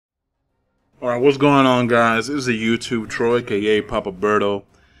Alright, what's going on, guys? This is a YouTube Troy, aka Papa Berto.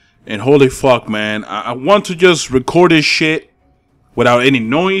 And holy fuck, man. I want to just record this shit without any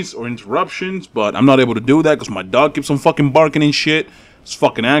noise or interruptions, but I'm not able to do that because my dog keeps on fucking barking and shit. It's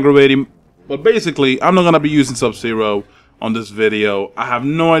fucking aggravating. But basically, I'm not gonna be using Sub-Zero on this video. I have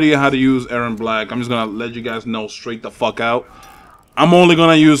no idea how to use Aaron Black. I'm just gonna let you guys know straight the fuck out. I'm only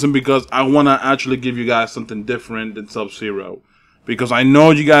gonna use him because I wanna actually give you guys something different than Sub-Zero. Because I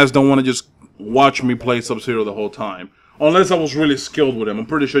know you guys don't want to just watch me play Sub-Zero the whole time. Unless I was really skilled with him. I'm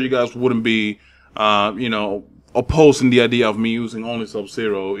pretty sure you guys wouldn't be, you know, opposing the idea of me using only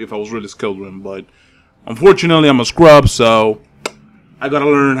Sub-Zero if I was really skilled with him. But unfortunately, I'm a scrub, so I gotta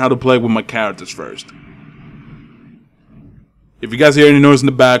learn how to play with my characters first. If you guys hear any noise in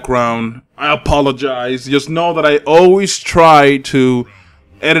the background, I apologize. Just know that I always try to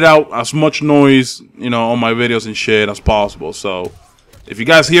edit out as much noise, you know, on my videos and shit as possible. So if you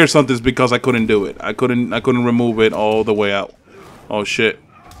guys hear something, it's because I couldn't do it. I couldn't remove it all the way out. Oh shit.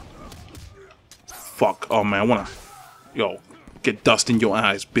 Fuck. Oh man, I wanna, yo, get dust in your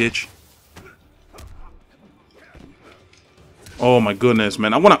eyes, bitch. Oh my goodness,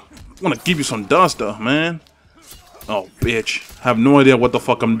 man. I wanna give you some dust though, man. Oh bitch. I have no idea what the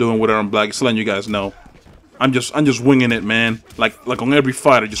fuck I'm doing with Aaron Black. Just letting you guys know. I'm just winging it, man. Like on every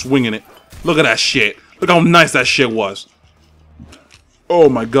fighter, just winging it. Look at that shit. Look how nice that shit was. Oh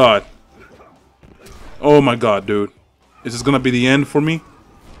my god. Oh my god, dude. Is this gonna be the end for me?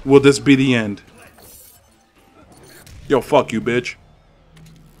 Will this be the end? Yo, fuck you, bitch.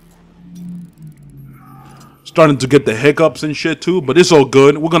 Starting to get the hiccups and shit too, but it's all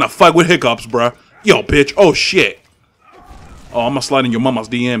good. We're gonna fight with hiccups, bruh. Yo, bitch. Oh shit. Oh, I'm gonna slide in your mama's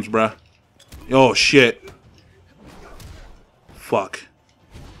DMs, bruh. Oh shit. Fuck.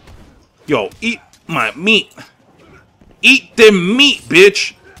 Yo, eat my meat. Eat the meat,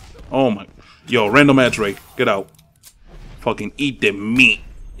 bitch. Oh my. Yo, random ads rate. Get out. Fucking eat the meat.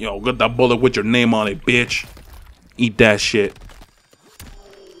 Yo, get that bullet with your name on it, bitch. Eat that shit.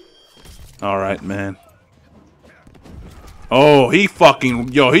 Alright, man. Oh, he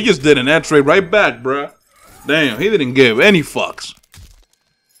fucking. Yo, he just did an ad rate right back, bruh. Damn, he didn't give any fucks.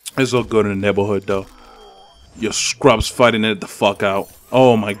 It's all good in the neighborhood, though. Your scrubs fighting it the fuck out.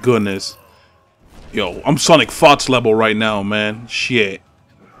 Oh my goodness. Yo, I'm Sonic Fox level right now, man. Shit.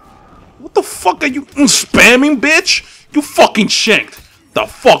 What the fuck are you spamming, bitch? You fucking shanked. The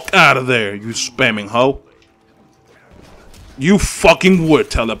fuck out of there, you spamming hoe. You fucking would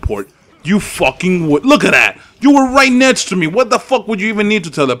teleport. You fucking would. Look at that. You were right next to me. What the fuck would you even need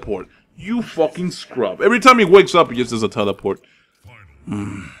to teleport? You fucking scrub. Every time he wakes up, he just does a teleport.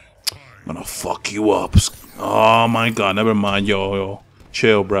 I'm gonna fuck you up. Oh my god, never mind. Yo.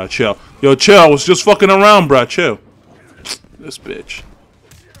 Chill, bruh, chill. Yo, chill, I was just fucking around, bruh, chill. This bitch.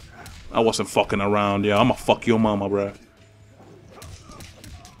 I wasn't fucking around, yeah. I'ma fuck your mama, bruh.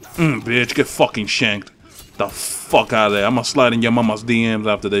 Bitch, get fucking shanked. The fuck out of there. I'ma slide in your mama's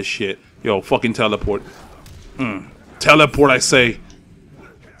DMs after this shit. Yo, fucking teleport. Teleport, I say.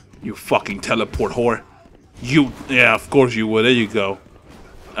 You fucking teleport whore. Yeah, of course you would. There you go.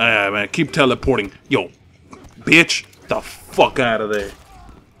 Yeah, man, keep teleporting. Yo, bitch, the fuck out of there.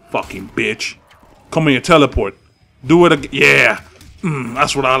 Fucking bitch. Come here, teleport. Do it again. Yeah.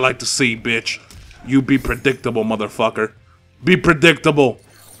 That's what I like to see, bitch. You be predictable, motherfucker. Be predictable.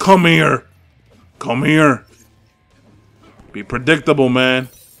 Come here. Come here. Be predictable, man.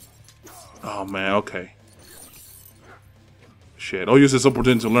 Oh, man, okay. Shit, I'll use this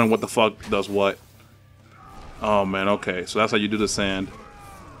opportunity to learn what the fuck does what. Oh, man, okay. So that's how you do the sand.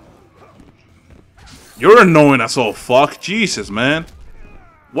 You're annoying as all fuck. Jesus, man.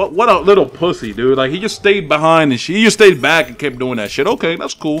 What a little pussy, dude. Like, he just stayed behind and shit. He just stayed back and kept doing that shit. Okay,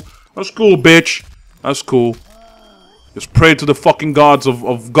 that's cool. That's cool, bitch. That's cool. Just pray to the fucking gods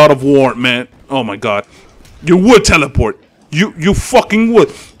of God of War, man. Oh, my God. You would teleport. You fucking would.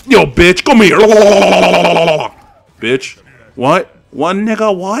 Yo, bitch, come here. Bitch. What? What,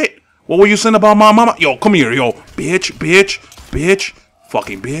 nigga? What? What were you saying about my mama? Yo, come here, yo. Bitch.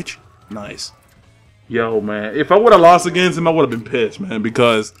 Fucking bitch. Nice. Yo, man, if I would have lost against him, I would have been pissed, man,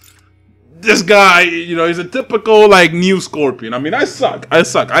 because this guy, you know, he's a typical, like, new Scorpion. I mean, I suck,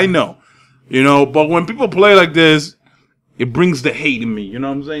 I know, you know, but when people play like this, it brings the hate in me, you know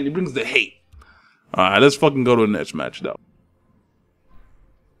what I'm saying? It brings the hate. Alright, let's fucking go to the next match, though.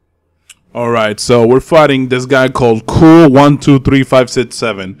 Alright, so we're fighting this guy called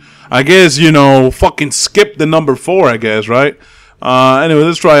Cool123567. I guess, you know, fucking skip the number 4, I guess, right? Anyway,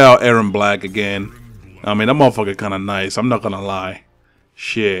 let's try out Aaron Black again. I mean, that motherfucker kind of nice. I'm not gonna lie.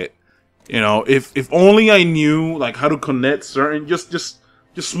 Shit. You know, if only I knew, like, how to connect certain, just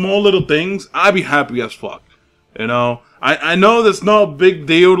just small little things, I'd be happy as fuck. You know, I know that's not a big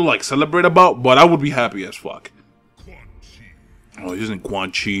deal to like celebrate about, but I would be happy as fuck. Oh, he's in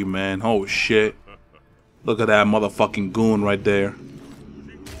Quan Chi, man. Oh shit. Look at that motherfucking goon right there.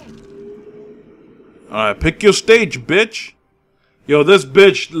 Alright, pick your stage, bitch. Yo, this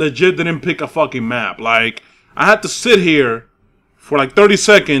bitch legit didn't pick a fucking map. Like, I had to sit here for like 30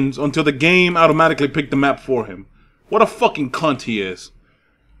 seconds until the game automatically picked the map for him. What a fucking cunt he is.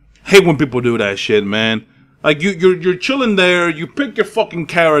 Hate when people do that shit, man. Like, you're chilling there, you pick your fucking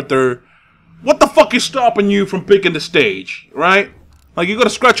character. What the fuck is stopping you from picking the stage, right? Like, you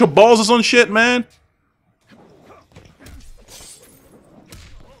gotta scratch your balls or some shit, man?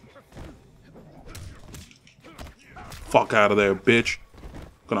 Fuck out of there, bitch.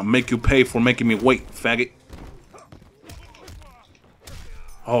 Gonna make you pay for making me wait, faggot.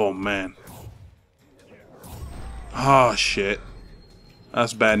 Oh, man. Oh, shit.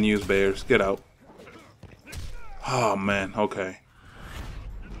 That's bad news, Bears. Get out. Oh, man. Okay.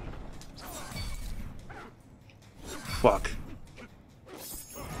 Fuck.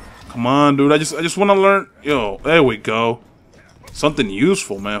 Come on, dude. I just want to learn. Yo, there we go. Something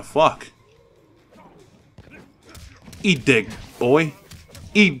useful, man. Fuck. Eat dick, boy.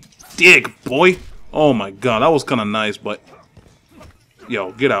 Eat dick, boy. Oh, my God. That was kind of nice, but...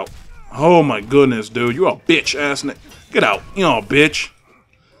 Yo, get out. Oh, my goodness, dude. You're a bitch-ass nigga. Get out. You know, bitch.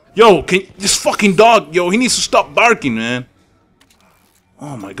 Yo, this fucking dog, yo, he needs to stop barking, man.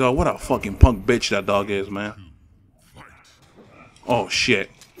 Oh my God, what a fucking punk bitch that dog is, man. Oh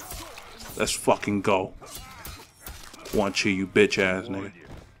shit. Let's fucking go. Want you bitch ass nigga.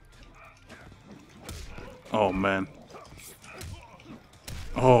 Oh man.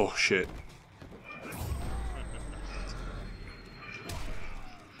 Oh shit.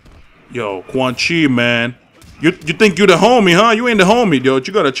 Yo, Quan Chi, man. You think you the homie, huh? You ain't the homie, dude.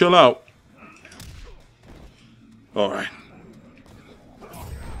 You gotta chill out. Alright.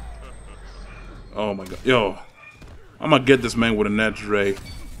 Oh my God. Yo. I'm gonna get this man with a net ray.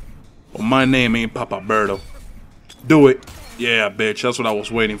 Well, my name ain't Papa Berto. Do it. Yeah, bitch. That's what I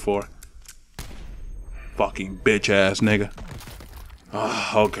was waiting for. Fucking bitch ass nigga.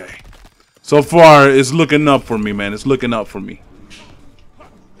 Ah, okay. So far, it's looking up for me, man. It's looking up for me.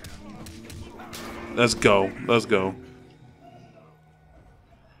 Let's go. Let's go.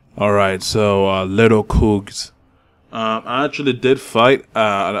 Alright, so, Little Cougs. I actually did fight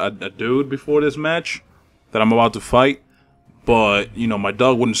a dude before this match that I'm about to fight. But, you know, my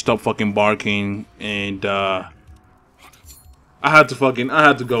dog wouldn't stop fucking barking. And, I had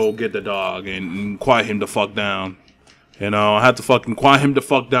to go get the dog and quiet him the fuck down. You know, I had to fucking quiet him the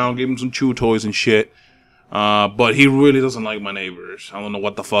fuck down, give him some chew toys and shit. But he really doesn't like my neighbors. I don't know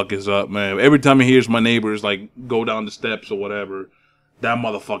what the fuck is up, man. Every time he hears my neighbors, like, go down the steps or whatever, that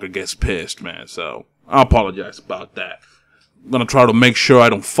motherfucker gets pissed, man. So, I apologize about that. I'm gonna try to make sure I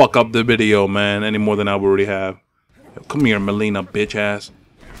don't fuck up the video, man, any more than I already have. Yo, come here, Melina, bitch ass.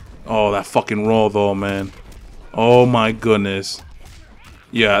 Oh, that fucking roll, though, man. Oh, my goodness.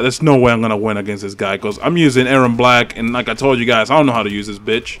 Yeah, there's no way I'm gonna win against this guy, because I'm using Aaron Black, and like I told you guys, I don't know how to use this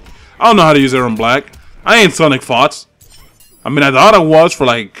bitch. I don't know how to use Aaron Black. I ain't Sonic Fox. I mean, I thought I was for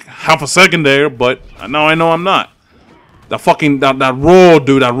like half a second there, but now I know I'm not. That fucking, that roll,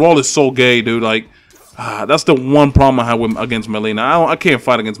 dude, that roll is so gay, dude. Like, that's the one problem I have against Melina. I can't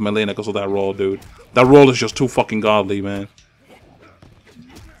fight against Melina because of that roll, dude. That roll is just too fucking godly, man.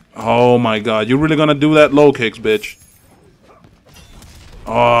 Oh my God, you really gonna do that? Low kicks, bitch.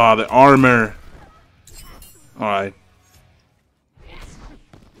 Oh, the armor. Alright.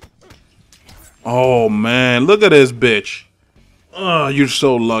 Oh man, look at this bitch. Oh, you're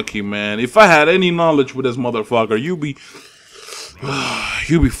so lucky, man. If I had any knowledge with this motherfucker, you be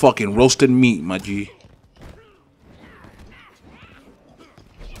fucking roasted meat, my G.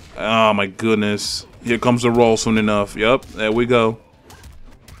 Oh my goodness. Here comes the roll soon enough. Yep, there we go.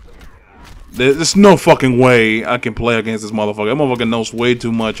 There's no fucking way I can play against this motherfucker. That motherfucker knows way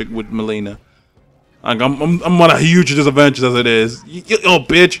too much with Melina. Like, I'm on a huge disadvantage as it is. Oh,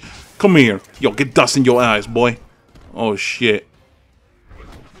 bitch. Come here. Yo, get dust in your eyes, boy. Oh, shit.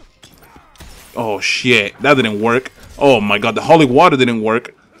 Oh, shit. That didn't work. Oh, my God. The holy water didn't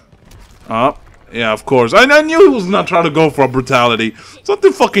work. Yeah, of course. I knew he was not trying to go for a brutality.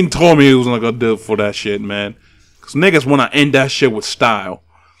 Something fucking told me he was not gonna do it for that shit, man. Because niggas want to end that shit with style.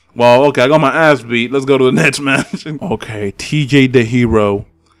 Well, okay, I got my ass beat. Let's go to the next match. Okay, TJ the Hero.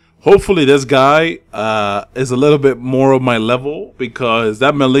 Hopefully this guy is a little bit more of my level, because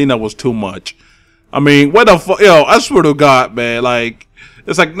that Melina was too much. I mean, what the fuck? Yo, I swear to God, man. Like,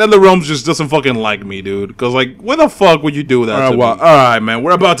 It's like NetherRealms just doesn't fucking like me, dude. Because, like, what the fuck would you do that to me? Alright, man.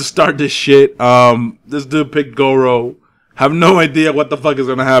 We're about to start this shit. This dude picked Goro. Have no idea what the fuck is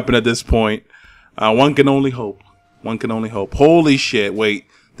gonna happen at this point. One can only hope. One can only hope. Holy shit, wait.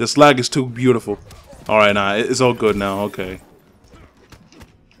 This lag is too beautiful. Alright, nah, it's all good now, okay.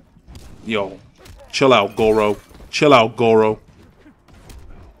 Yo, chill out, Goro. Chill out, Goro.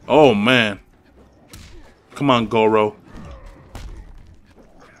 Oh, man. Come on, Goro.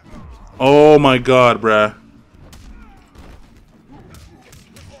 Oh, my God, bruh.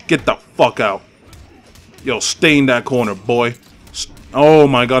 Get the fuck out. Yo, stay in that corner, boy. Oh,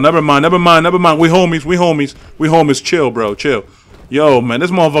 my God. Never mind, never mind, never mind. We homies, we homies. We homies. Chill, bro, chill. Yo, man, this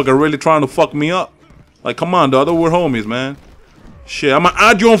motherfucker really trying to fuck me up. Like, come on, dog. We're homies, man. Shit, I'm gonna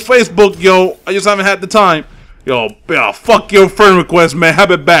add you on Facebook, yo. I just haven't had the time. Yo, fuck your friend request, man. Have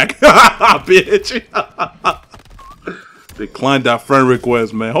it back. Bitch. Declined that friend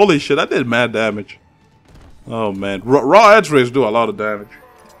request, man. Holy shit, I did mad damage. Oh, man. Raw edge rays do a lot of damage.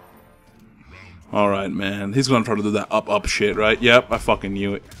 Alright, man. He's gonna try to do that up shit, right? Yep, I fucking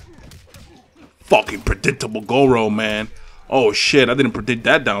knew it. Fucking predictable Goro, man. Oh, shit, I didn't predict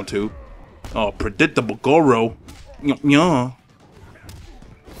that down too. Oh, predictable Goro. Yeah.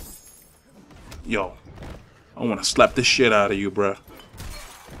 Yo. I wanna slap this shit out of you, bruh.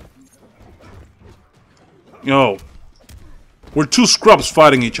 Yo. We're two scrubs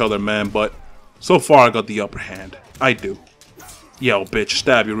fighting each other, man, but so far I got the upper hand. I do. Yo, bitch,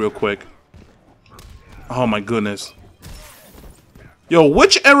 stab you real quick. Oh my goodness. Yo,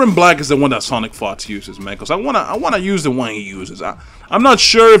 which Aaron Black is the one that Sonic Fox uses, man? Because I wanna use the one he uses. I'm not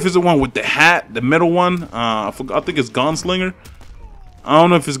sure if it's the one with the hat, the middle one. I think it's Gunslinger. I don't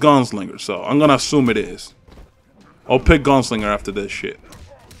know if it's Gunslinger, so I'm gonna assume it is. I'll pick Gunslinger after this shit.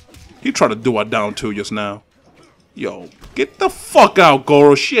 He tried to do a down two just now. Yo, get the fuck out,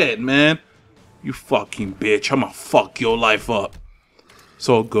 Goro. Shit, man. You fucking bitch. I'ma fuck your life up.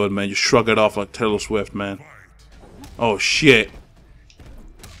 So good, man. You shrug it off like Taylor Swift, man. Oh, shit.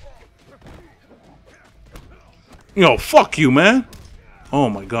 Yo, fuck you, man. Oh,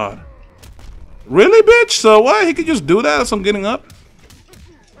 my God. Really, bitch? So what? He could just do that as I'm getting up?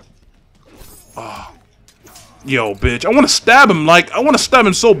 Oh. Yo, bitch. I want to stab him. Like, I want to stab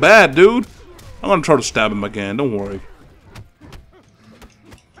him so bad, dude. I'm going to try to stab him again. Don't worry.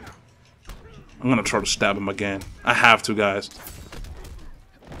 I'm going to try to stab him again. I have to, guys.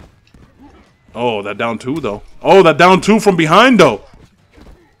 Oh, that down two, though. Oh, that down two from behind, though.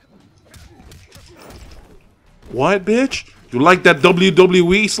 What, bitch? You like that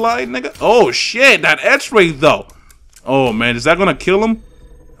WWE slide, nigga? Oh, shit. That X-ray, though. Oh, man. Is that going to kill him?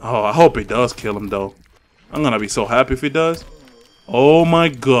 Oh, I hope it does kill him, though. I'm going to be so happy if it does. Oh, my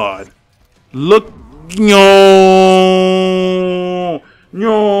God. Look. No.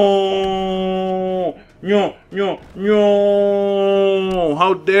 No. No. No. No.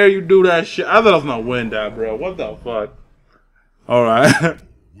 How dare you do that shit? I thought I was going to win that, bro. What the fuck? Alright.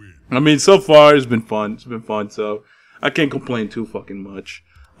 I mean, so far, it's been fun. It's been fun, so I can't complain too fucking much.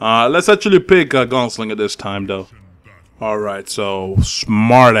 Let's actually pick Gunslinger this time, though. Alright, so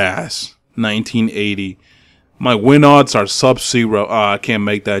smartass 1980. My win odds are sub-zero. I can't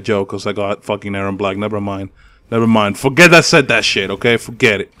make that joke because I got fucking Aaron Black. Never mind. Never mind. Forget I said that shit, okay?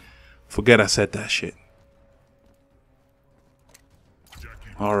 Forget it. Forget I said that shit.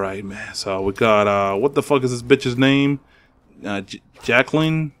 Alright, man. So we got, what the fuck is this bitch's name?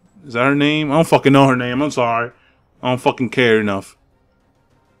 Jacqueline? Is that her name? I don't fucking know her name. I'm sorry. I don't fucking care enough.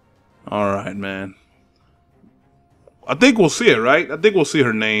 Alright, man. I think we'll see it, right? I think we'll see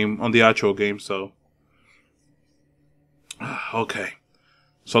her name on the actual game, so. Okay.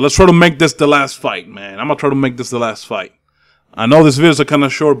 So let's try to make this the last fight, man. I'm gonna try to make this the last fight. I know this videos are kind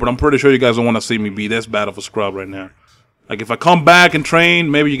of short, but I'm pretty sure you guys don't want to see me be this bad of a scrub right now. Like, if I come back and train,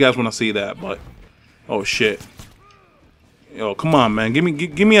 maybe you guys want to see that, but. Oh, shit. Yo, come on, man.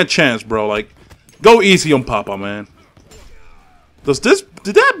 Give me a chance, bro. Like, go easy on Papa, man. Did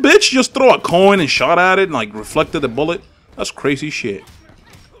that bitch just throw a coin and shot at it and, like, reflected the bullet? That's crazy shit.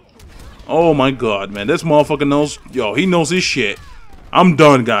 Oh, my God, man. This motherfucker knows. Yo, he knows his shit. I'm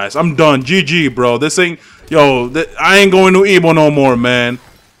done, guys. I'm done. GG, bro. This ain't. Yo, I ain't going to Evo no more, man.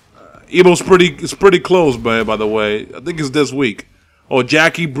 Evo's pretty close, by the way. I think it's this week. Oh,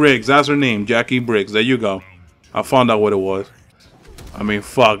 Jackie Briggs. That's her name. Jackie Briggs. There you go. I found out what it was. I mean,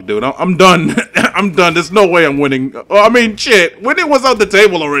 fuck, dude. I'm done. I'm done. There's no way I'm winning. Oh, I mean, shit. Winning was on the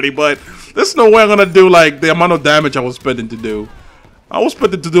table already, but there's no way I'm gonna do, like, the amount of damage I was spending to do. I was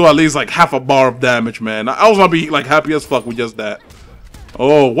spending to do at least, like, half a bar of damage, man. I was gonna be, like, happy as fuck with just that.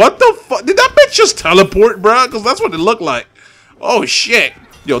 Oh, what the fuck? Did that bitch just teleport, bro? Because that's what it looked like. Oh, shit.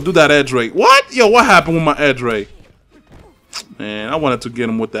 Yo, do that edge ray. What? Yo, what happened with my edge ray? Man, I wanted to get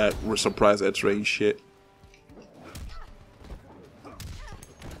him with that surprise edge ray shit.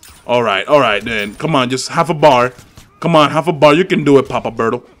 Alright then. Come on, just half a bar. Come on, half a bar. You can do it, Papa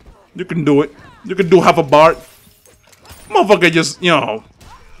Bertle. You can do it. You can do half a bar. Motherfucker just, you know.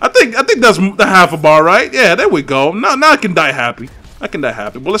 I think that's the half a bar, right? Yeah, there we go. Now I can die happy. I can die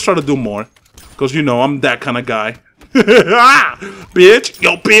happy. But let's try to do more. Because, you know, I'm that kind of guy. Bitch.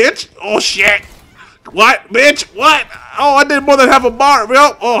 Yo, bitch. Oh, shit. What? Bitch. What? Oh, I did more than half a bar,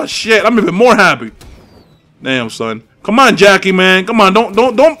 bro. Oh, shit. I'm even more happy. Damn, son. Come on, Jackie, man. Come on.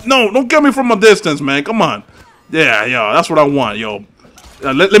 Don't kill me from a distance, man. Come on. Yeah, yo. That's what I want, yo.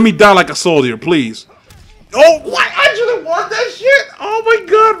 Let me die like a soldier, please. Oh, what? I actually want that shit. Oh, my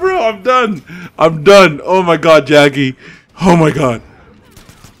God, bro. I'm done. I'm done. Oh, my God, Jackie. Oh, my God.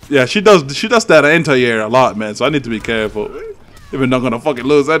 Yeah, she does that anti-air a lot, man, so I need to be careful. Even though I'm gonna fucking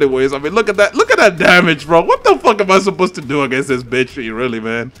lose anyways. I mean, look at that damage, bro. What the fuck am I supposed to do against this bitch, really,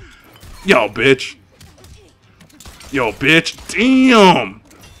 man? Yo, bitch. Yo, bitch. Damn.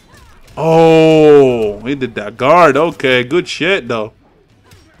 Oh, he did that guard. Okay, good shit, though.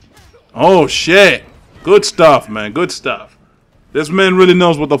 Oh, shit. Good stuff, man. Good stuff. This man really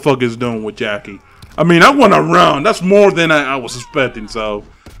knows what the fuck he's doing with Jackie. I mean, I won a round. That's more than I was expecting, so...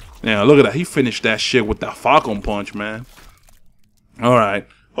 Yeah, look at that. He finished that shit with that Falcon Punch, man. Alright.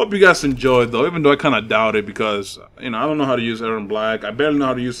 Hope you guys enjoyed, though, even though I kind of doubt it because, you know, I don't know how to use Aaron Black. I barely know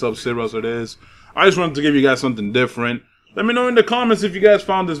how to use Sub-Zero as it is. I just wanted to give you guys something different. Let me know in the comments if you guys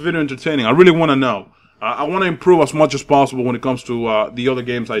found this video entertaining. I really want to know. I want to improve as much as possible when it comes to the other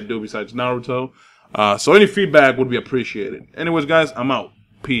games I do besides Naruto. So any feedback would be appreciated. Anyways, guys, I'm out.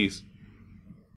 Peace.